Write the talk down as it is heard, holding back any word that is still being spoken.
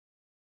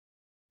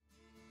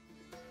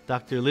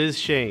Dr. Liz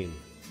Shayne,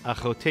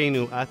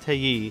 Achotenu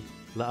Atayi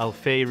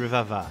La'alfei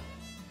Rivava.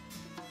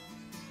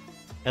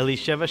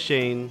 Elisheva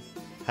Shayne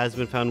has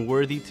been found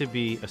worthy to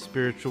be a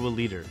spiritual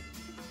leader.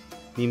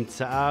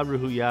 Nimtsa'a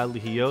ruhuya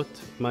lihiyot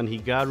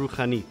manhiga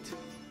ruchanit,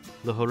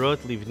 lehorot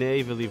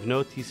livnei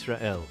velivnot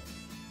Yisrael.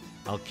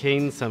 Al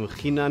kain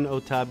samchinan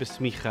ota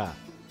b'smicha,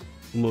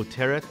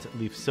 umoteret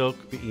lifsok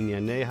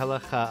b'inyanei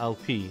halacha al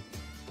pi,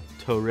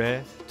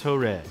 toreh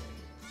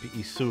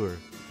b'isur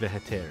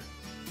veheter.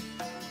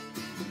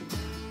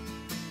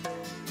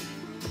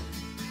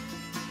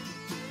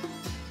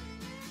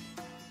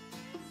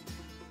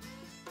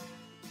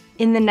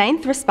 In the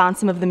 9th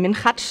responsum of the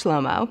Minchat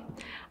Shlomo,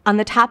 on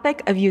the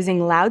topic of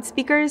using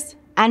loudspeakers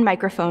and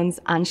microphones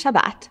on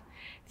Shabbat,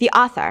 the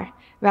author,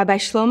 Rabbi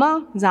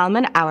Shlomo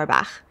Zalman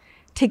Auerbach,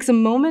 takes a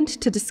moment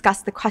to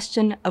discuss the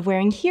question of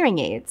wearing hearing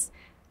aids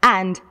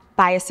and,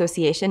 by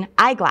association,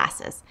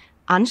 eyeglasses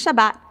on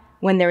Shabbat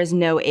when there is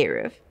no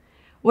Eruv.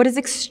 What is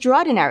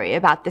extraordinary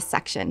about this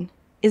section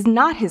is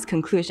not his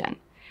conclusion,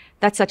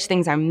 that such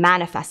things are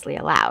manifestly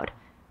allowed,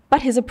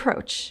 but his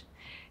approach.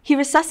 He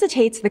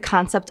resuscitates the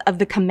concept of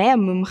the kamea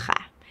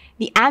mumcha,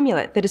 the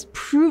amulet that has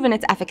proven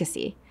its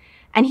efficacy,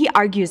 and he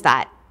argues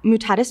that,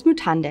 mutatis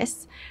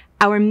mutandis,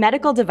 our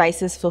medical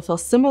devices fulfill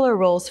similar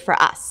roles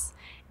for us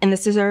in the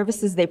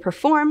services they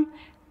perform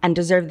and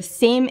deserve the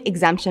same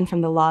exemption from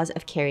the laws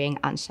of carrying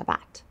on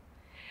Shabbat.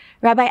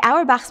 Rabbi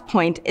Auerbach's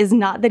point is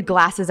not that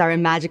glasses are a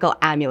magical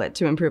amulet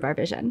to improve our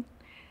vision.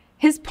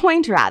 His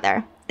point,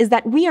 rather, is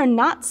that we are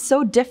not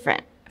so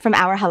different from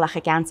our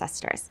halachic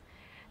ancestors.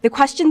 The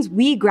questions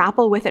we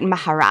grapple with at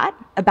Maharat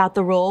about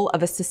the role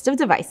of assistive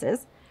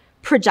devices,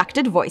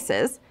 projected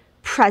voices,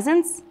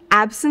 presence,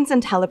 absence,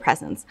 and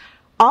telepresence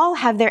all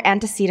have their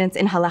antecedents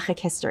in halachic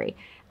history,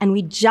 and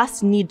we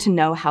just need to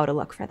know how to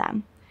look for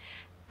them.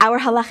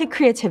 Our halachic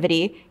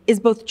creativity is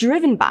both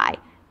driven by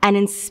and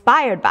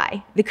inspired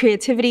by the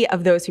creativity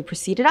of those who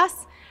preceded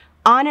us,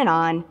 on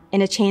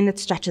in a chain that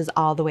stretches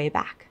all the way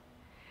back.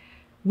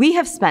 We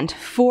have spent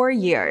 4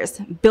 years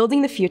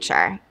building the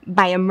future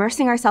by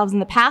immersing ourselves in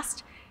the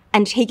past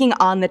and taking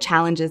on the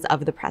challenges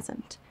of the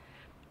present.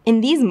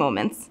 In these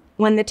moments,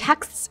 when the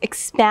texts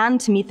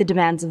expand to meet the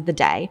demands of the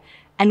day,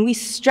 and we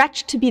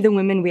stretch to be the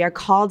women we are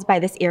called by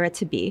this era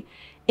to be,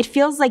 it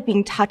feels like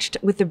being touched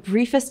with the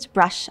briefest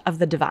brush of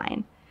the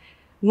divine.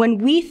 When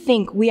we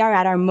think we are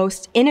at our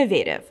most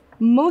innovative,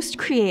 most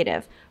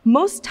creative,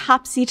 most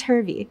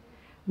topsy-turvy,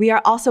 we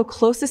are also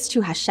closest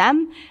to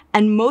Hashem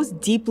and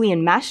most deeply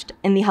enmeshed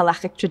in the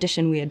halachic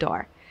tradition we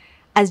adore.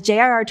 As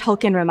J.R.R.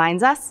 Tolkien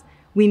reminds us,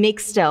 we make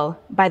still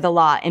by the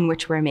law in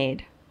which we're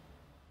made.